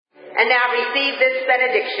And now receive this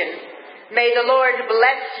benediction. May the Lord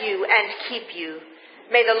bless you and keep you.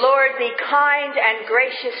 May the Lord be kind and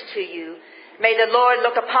gracious to you. May the Lord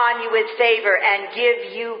look upon you with favor and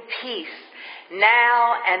give you peace,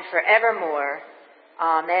 now and forevermore.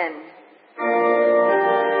 Amen.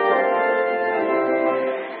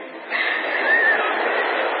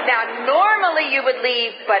 Now, normally you would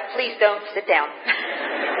leave, but please don't sit down.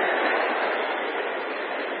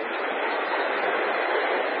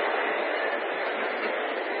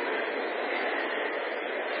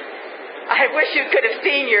 I wish you could have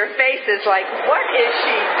seen your faces like, what is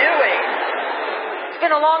she doing? It's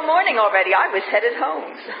been a long morning already. I was headed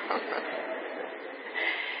home.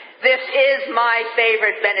 This is my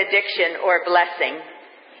favorite benediction or blessing.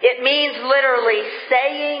 It means literally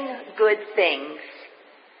saying good things.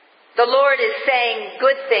 The Lord is saying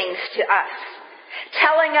good things to us,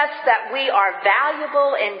 telling us that we are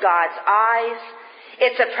valuable in God's eyes.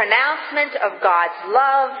 It's a pronouncement of God's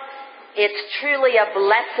love. It's truly a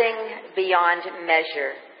blessing beyond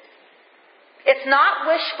measure. It's not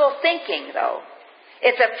wishful thinking, though.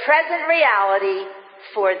 It's a present reality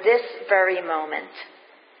for this very moment.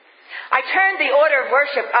 I turned the order of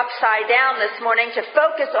worship upside down this morning to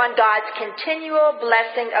focus on God's continual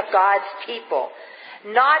blessing of God's people,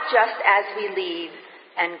 not just as we leave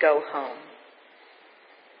and go home.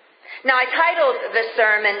 Now, I titled the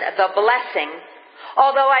sermon, The Blessing,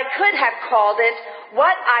 although I could have called it,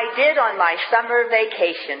 What I Did on My Summer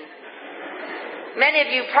Vacation. Many of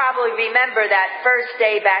you probably remember that first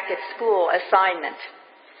day back at school assignment.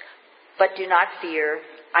 But do not fear.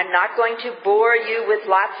 I'm not going to bore you with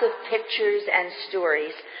lots of pictures and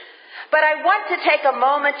stories. But I want to take a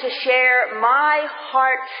moment to share my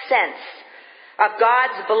heart sense of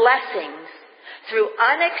God's blessings through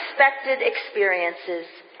unexpected experiences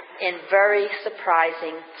in very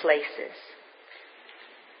surprising places.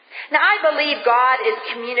 Now, I believe God is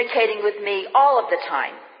communicating with me all of the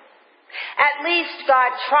time. At least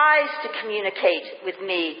God tries to communicate with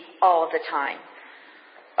me all of the time.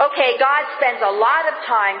 Okay, God spends a lot of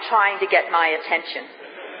time trying to get my attention.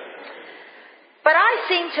 But I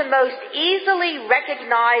seem to most easily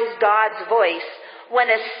recognize God's voice when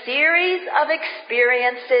a series of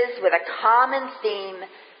experiences with a common theme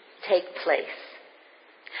take place.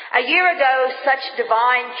 A year ago, such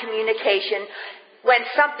divine communication went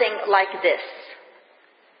something like this.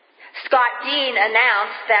 Scott Dean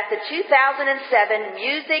announced that the 2007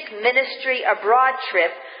 Music Ministry Abroad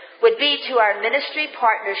trip would be to our ministry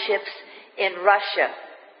partnerships in Russia.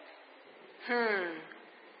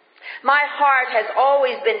 My heart has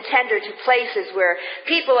always been tender to places where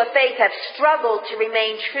people of faith have struggled to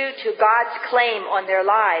remain true to God's claim on their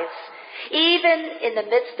lives, even in the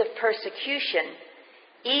midst of persecution,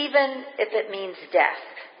 even if it means death.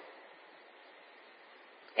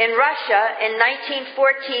 In Russia, in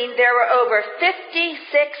 1914, there were over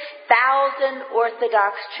 56,000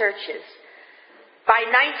 Orthodox churches. By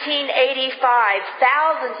 1985,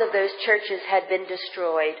 thousands of those churches had been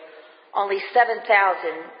destroyed. Only 7,000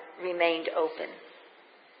 remained open.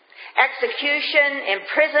 Execution,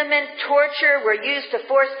 imprisonment, torture were used to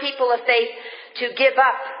force people of faith to give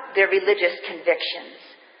up their religious convictions.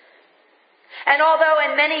 And although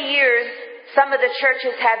in many years some of the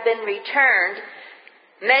churches have been returned,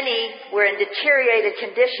 many were in deteriorated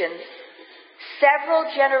conditions, several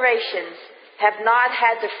generations have not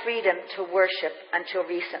had the freedom to worship until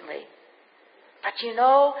recently. But you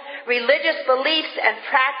know, religious beliefs and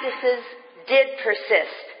practices did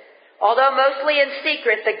persist. Although mostly in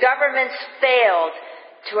secret, the governments failed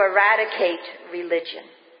to eradicate religion.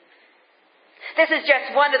 This is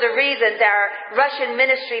just one of the reasons our Russian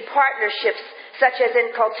ministry partnerships, such as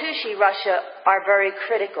in Kultushi, Russia, are very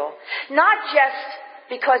critical. Not just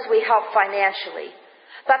because we help financially,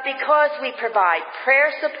 but because we provide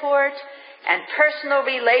prayer support and personal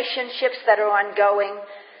relationships that are ongoing.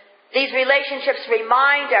 These relationships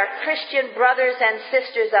remind our Christian brothers and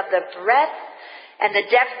sisters of the breadth and the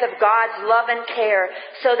depth of God's love and care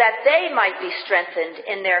so that they might be strengthened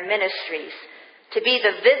in their ministries to be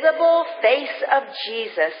the visible face of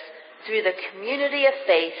Jesus through the community of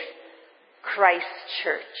faith, Christ's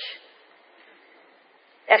Church.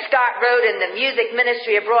 As Scott wrote in the Music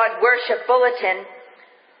Ministry Abroad Worship Bulletin,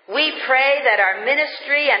 we pray that our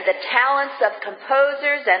ministry and the talents of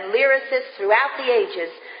composers and lyricists throughout the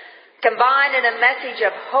ages combine in a message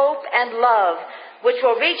of hope and love which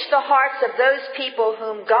will reach the hearts of those people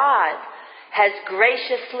whom God has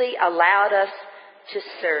graciously allowed us to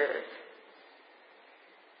serve.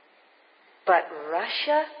 But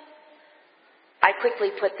Russia? I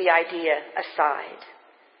quickly put the idea aside.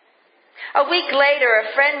 A week later,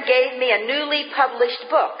 a friend gave me a newly published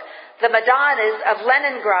book, The Madonnas of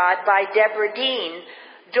Leningrad by Deborah Dean,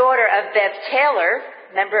 daughter of Bev Taylor,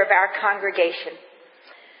 member of our congregation.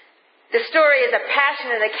 The story is a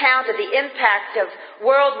passionate account of the impact of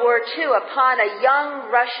World War II upon a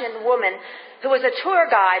young Russian woman who was a tour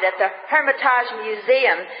guide at the Hermitage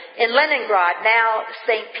Museum in Leningrad, now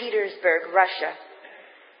St. Petersburg, Russia.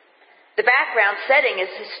 The background setting is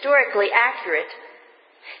historically accurate.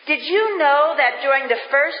 Did you know that during the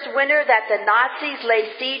first winter that the Nazis laid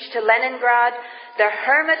siege to Leningrad, the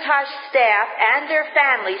Hermitage staff and their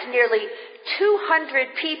families, nearly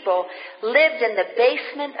 200 people, lived in the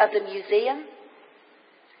basement of the museum?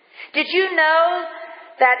 Did you know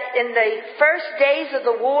that in the first days of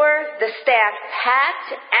the war, the staff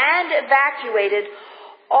packed and evacuated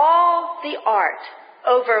all the art,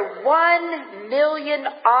 over 1 million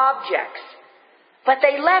objects, but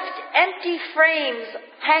they left empty frames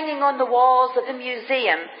hanging on the walls of the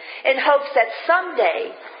museum in hopes that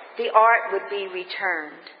someday the art would be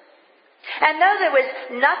returned. And though there was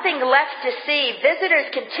nothing left to see,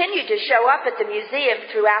 visitors continued to show up at the museum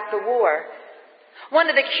throughout the war. One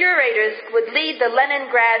of the curators would lead the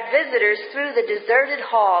Leningrad visitors through the deserted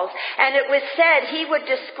halls, and it was said he would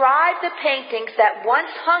describe the paintings that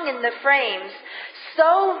once hung in the frames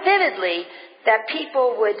so vividly that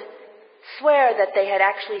people would swear that they had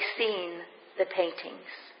actually seen the paintings.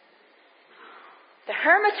 The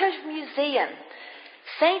Hermitage Museum,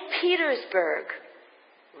 St. Petersburg,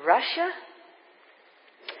 Russia?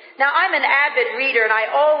 Now, I'm an avid reader, and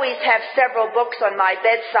I always have several books on my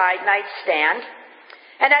bedside nightstand.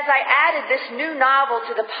 And as I added this new novel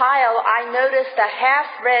to the pile, I noticed a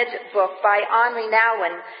half-read book by Henri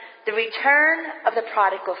Nouwen, The Return of the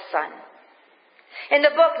Prodigal Son. In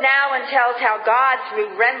the book, Nouwen tells how God,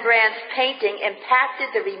 through Rembrandt's painting,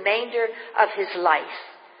 impacted the remainder of his life.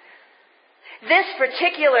 This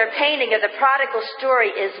particular painting of the prodigal story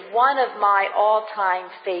is one of my all-time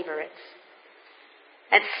favorites.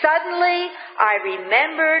 And suddenly, I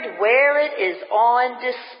remembered where it is on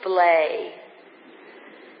display.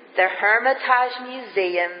 The Hermitage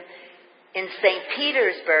Museum in St.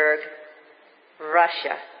 Petersburg,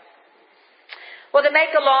 Russia. Well, to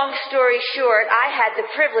make a long story short, I had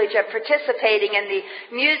the privilege of participating in the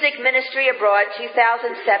Music Ministry Abroad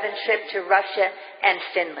 2007 trip to Russia and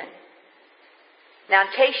Finland. Now,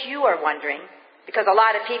 in case you are wondering, because a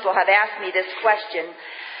lot of people have asked me this question,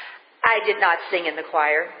 I did not sing in the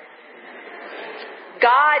choir.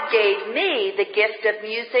 God gave me the gift of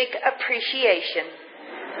music appreciation.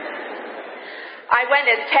 I went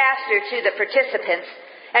as pastor to the participants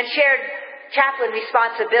and shared chaplain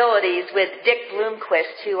responsibilities with Dick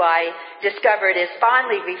Bloomquist, who I discovered is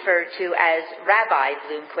fondly referred to as Rabbi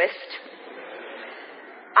Bloomquist.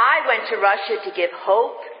 I went to Russia to give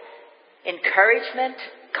hope, encouragement,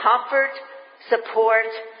 comfort,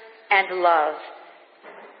 support, and love.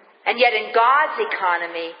 And yet in God's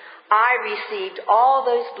economy, I received all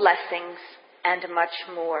those blessings and much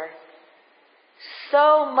more.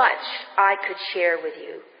 So much I could share with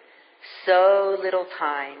you. So little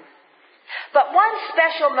time. But one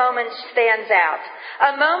special moment stands out.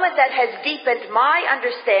 A moment that has deepened my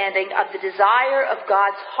understanding of the desire of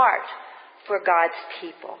God's heart for God's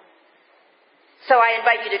people. So I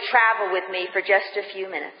invite you to travel with me for just a few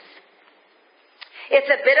minutes. It's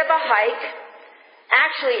a bit of a hike.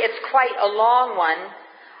 Actually, it's quite a long one,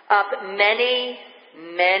 up many,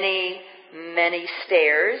 many, many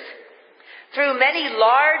stairs, through many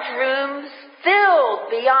large rooms filled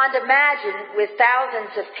beyond imagine with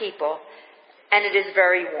thousands of people, and it is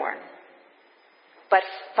very warm. But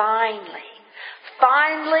finally,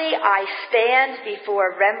 I stand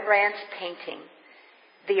before Rembrandt's painting,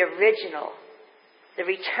 the original, The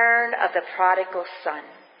Return of the Prodigal Son.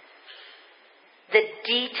 The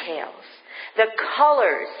details, the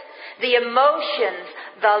colors, the emotions,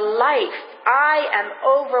 the life. I am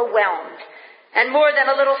overwhelmed and more than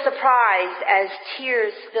a little surprised as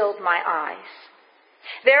tears filled my eyes.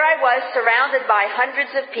 There I was, surrounded by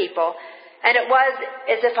hundreds of people, and it was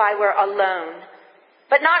as if I were alone,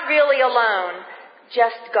 but not really alone,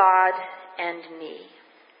 just God and me.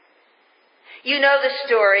 You know the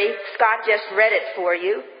story. Scott just read it for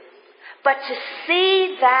you. But to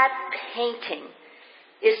see that painting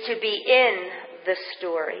is to be in the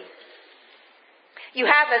story. You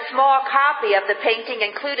have a small copy of the painting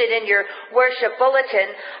included in your worship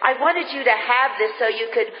bulletin. I wanted you to have this so you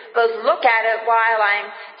could both look at it while I'm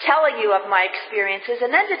telling you of my experiences,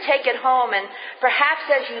 and then to take it home, and perhaps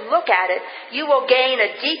as you look at it, you will gain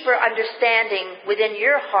a deeper understanding within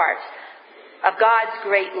your heart of God's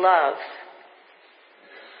great love.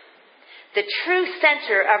 The true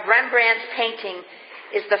center of Rembrandt's painting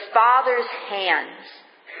is the Father's hands,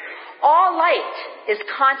 All light is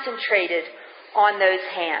concentrated on those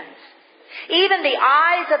hands. Even the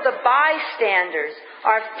eyes of the bystanders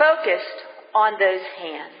are focused on those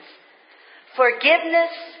hands.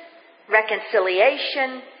 Forgiveness,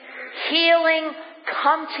 reconciliation, healing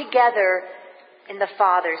come together in the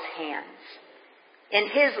Father's hands, in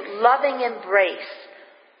His loving embrace,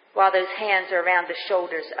 while those hands are around the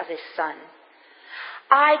shoulders of His Son.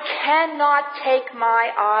 I cannot take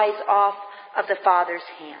my eyes off of the Father's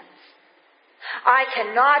hands. I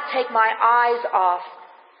cannot take my eyes off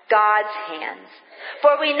God's hands,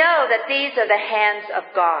 for we know that these are the hands of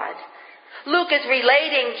God. Luke is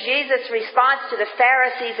relating Jesus' response to the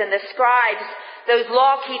Pharisees and the scribes, those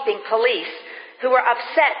law-keeping police, who were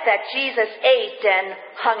upset that Jesus ate and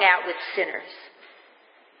hung out with sinners.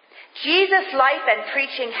 Jesus' life and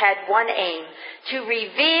preaching had one aim: to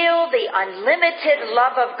reveal the unlimited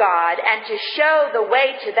love of God and to show the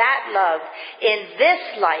way to that love in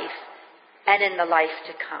this life and in the life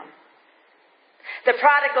to come. The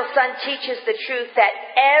prodigal son teaches the truth that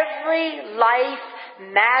every life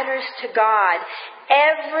matters to God.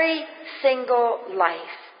 Every single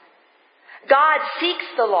life. God seeks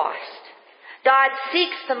the lost. God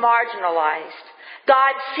seeks the marginalized.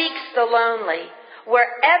 God seeks the lonely,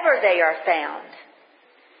 wherever they are found.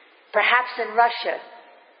 Perhaps in Russia,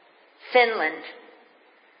 Finland,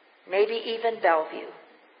 maybe even Bellevue.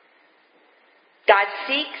 God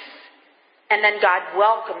seeks, and then God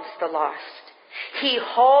welcomes the lost. He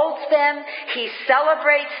holds them, He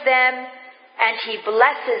celebrates them, and He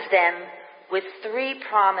blesses them with 3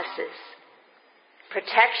 promises: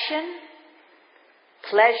 protection,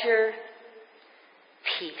 pleasure,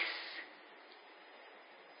 peace.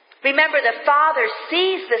 Remember, the Father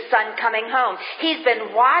sees the Son coming home. He's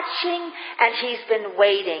been watching and He's been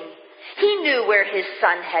waiting. He knew where His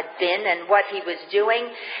Son had been and what He was doing,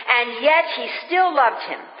 and yet He still loved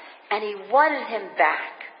him, and He wanted him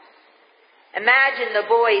back. Imagine the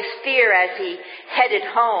boy's fear as he headed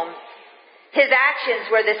home. His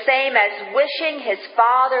actions were the same as wishing his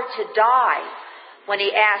father to die when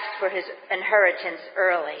he asked for his inheritance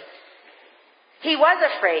early. He was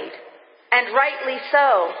afraid, and rightly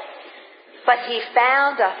so. But he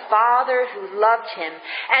found a Father who loved him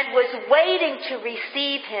and was waiting to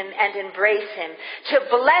receive him and embrace him, to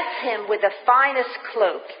bless him with the finest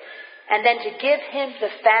cloak, and then to give him the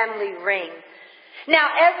family ring. Now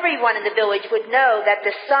everyone in the village would know that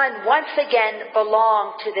the son once again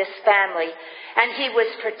belonged to this family, and he was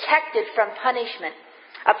protected from punishment,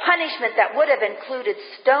 a punishment that would have included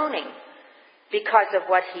stoning because of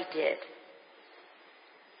what he did.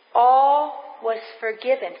 All was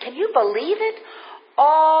forgiven. Can you believe it?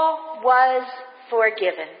 All was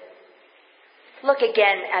forgiven. Look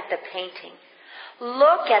again at the painting.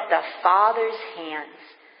 Look at the Father's hands,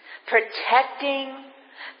 protecting,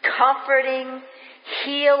 comforting,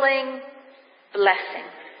 healing, blessing.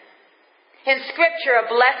 In Scripture, a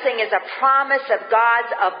blessing is a promise of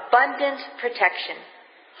God's abundant protection.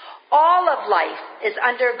 All of life is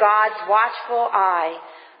under God's watchful eye,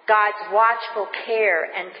 God's watchful care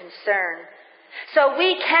and concern. So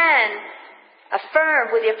we can affirm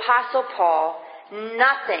with the Apostle Paul,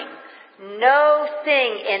 nothing, no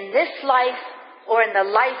thing in this life or in the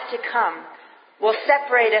life to come will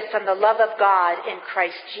separate us from the love of God in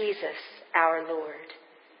Christ Jesus, our Lord.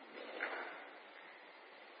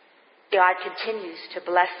 God continues to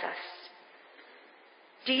bless us.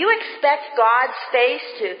 Do you expect God's face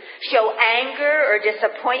to show anger or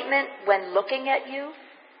disappointment when looking at you?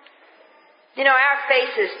 You know, our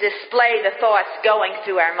faces display the thoughts going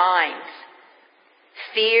through our minds.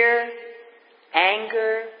 Fear,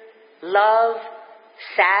 anger, love,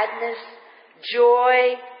 sadness,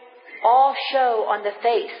 joy, all show on the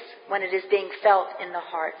face when it is being felt in the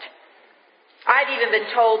heart. I've even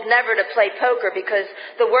been told never to play poker because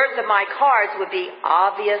the worth of my cards would be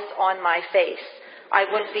obvious on my face. I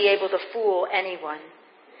wouldn't be able to fool anyone.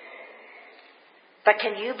 But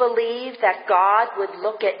can you believe that God would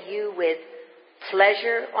look at you with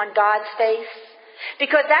pleasure on God's face?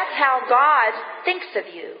 Because that's how God thinks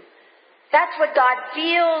of you. That's what God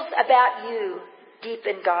feels about you deep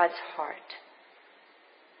in God's heart.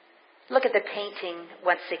 Look at the painting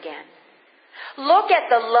once again. Look at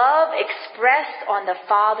the love expressed on the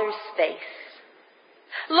Father's face.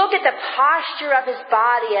 Look at the posture of His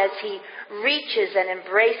body as He reaches and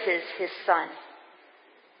embraces His Son.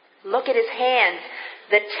 Look at His hands,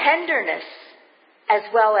 the tenderness as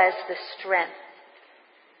well as the strength.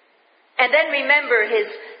 And then remember His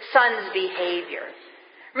Son's behavior.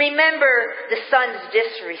 Remember the Son's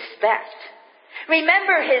disrespect.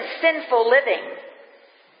 Remember His sinful living.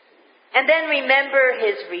 And then remember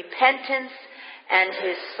His repentance and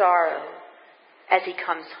his sorrow as he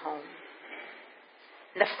comes home.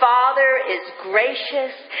 The Father is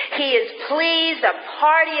gracious. He is pleased. A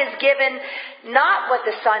party is given, not what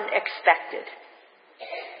the Son expected.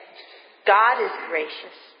 God is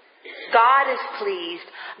gracious. God is pleased.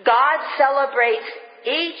 God celebrates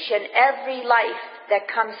each and every life that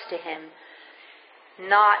comes to him,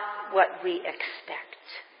 not what we expect.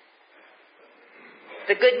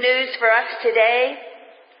 The good news for us today,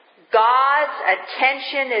 God's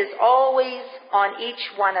attention is always on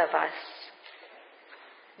each one of us.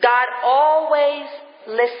 God always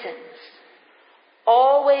listens,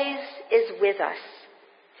 always is with us.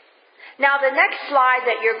 Now, the next slide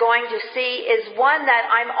that you're going to see is one that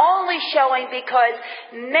I'm only showing because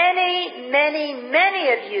many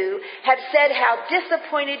of you have said how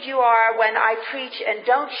disappointed you are when I preach and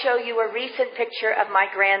don't show you a recent picture of my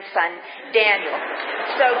grandson, Daniel.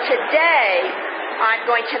 So today, I'm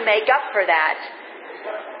going to make up for that.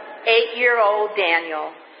 8-year-old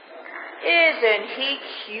Daniel. Isn't he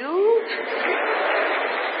cute?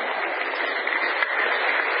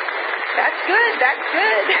 That's good, that's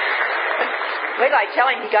good. Wait till I tell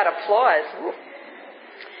him he got applause. Ooh.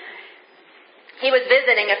 He was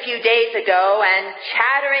visiting a few days ago and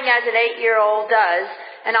chattering as an 8-year-old does.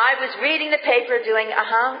 And I was reading the paper doing,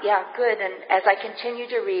 yeah, good. And as I continued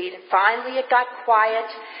to read, finally it got quiet.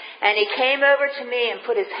 And he came over to me and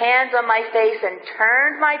put his hands on my face and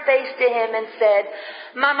turned my face to him and said,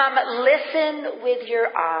 Mama, listen with your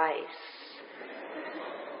eyes.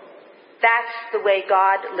 That's the way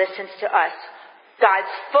God listens to us.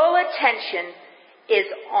 God's full attention is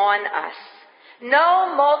on us.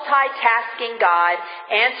 No multitasking God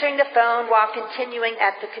answering the phone while continuing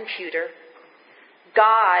at the computer.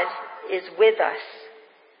 God is with us.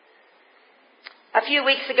 A few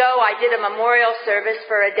weeks ago, I did a memorial service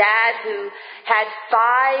for a dad who had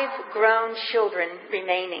 5 grown children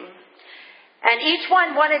remaining. And each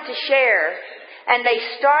one wanted to share, and they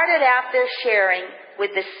started out their sharing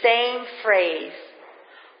with the same phrase,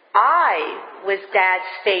 I was Dad's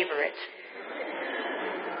favorite.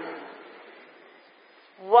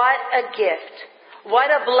 What a gift.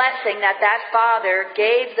 What a blessing that father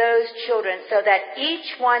gave those children so that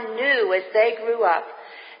each one knew as they grew up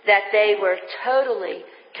that they were totally,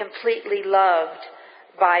 completely loved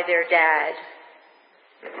by their dad.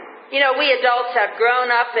 You know, we adults have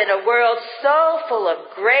grown up in a world so full of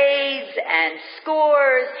grades and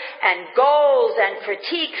scores and goals and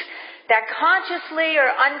critiques that consciously or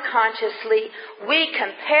unconsciously we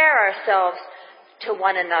compare ourselves to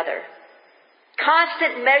one another.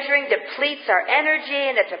 Constant measuring depletes our energy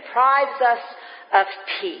and it deprives us of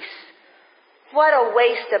peace. What a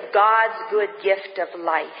waste of God's good gift of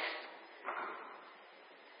life.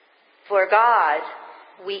 For God,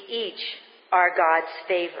 we each are God's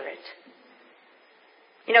favorite.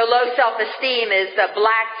 You know, low self-esteem is the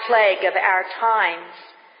black plague of our times.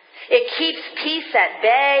 It keeps peace at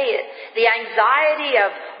bay. The anxiety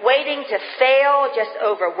of waiting to fail just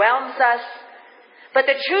overwhelms us. But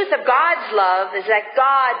the truth of God's love is that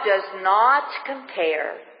God does not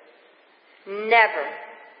compare. Never.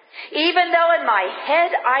 Even though in my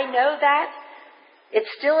head I know that, it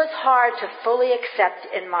still is hard to fully accept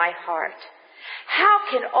in my heart. How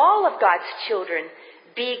can all of God's children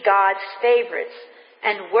be God's favorites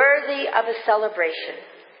and worthy of a celebration?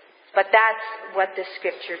 But that's what the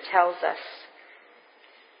scripture tells us.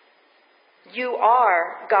 You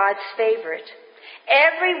are God's favorite.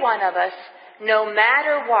 Every one of us, no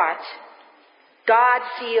matter what, God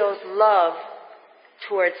feels love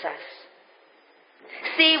towards us.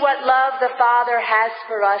 See what love the Father has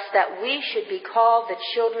for us that we should be called the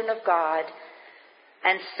children of God.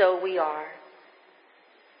 And so we are.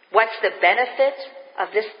 What's the benefit of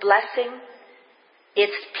this blessing?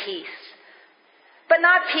 It's peace. But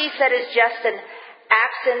not peace that is just an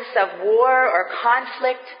absence of war or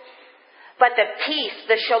conflict, but the peace,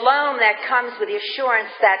 the shalom that comes with the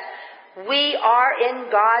assurance that we are in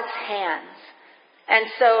God's hands, and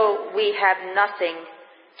so we have nothing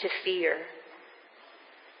to fear.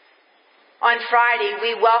 On Friday,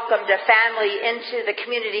 we welcomed a family into the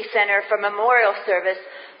community center for memorial service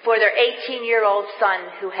for their 18-year-old son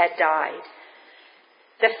who had died.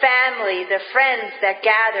 The family, the friends that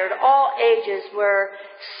gathered, all ages, were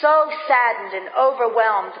so saddened and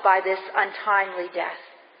overwhelmed by this untimely death.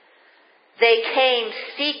 They came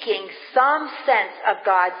seeking some sense of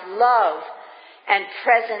God's love and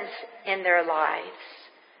presence in their lives.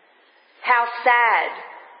 How sad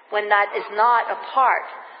when that is not a part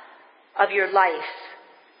of your life.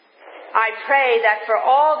 I pray that for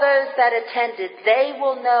all those that attended, they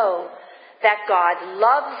will know that God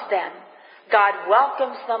loves them. God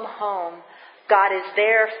welcomes them home. God is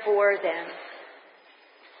there for them.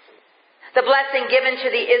 The blessing given to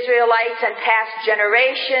the Israelites and passed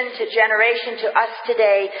generation to generation to us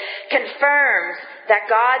today confirms that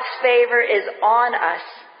God's favor is on us,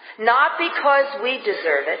 not because we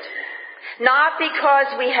deserve it, not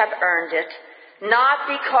because we have earned it, not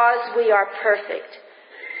because we are perfect,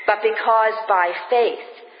 but because by faith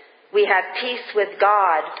we have peace with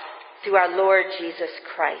God through our Lord Jesus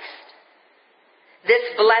Christ. This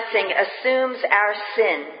blessing assumes our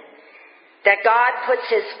sin, that God puts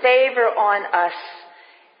his favor on us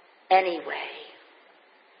anyway.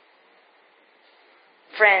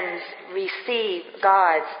 Friends, receive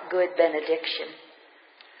God's good benediction.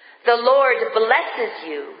 The Lord blesses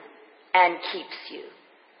you and keeps you.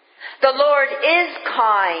 The Lord is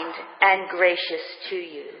kind and gracious to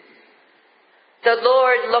you. The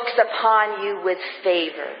Lord looks upon you with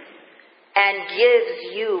favor and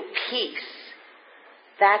gives you peace.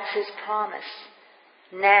 That's his promise,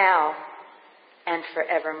 now and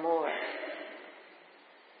forevermore.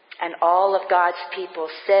 And all of God's people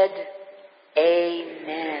said,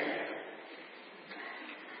 Amen.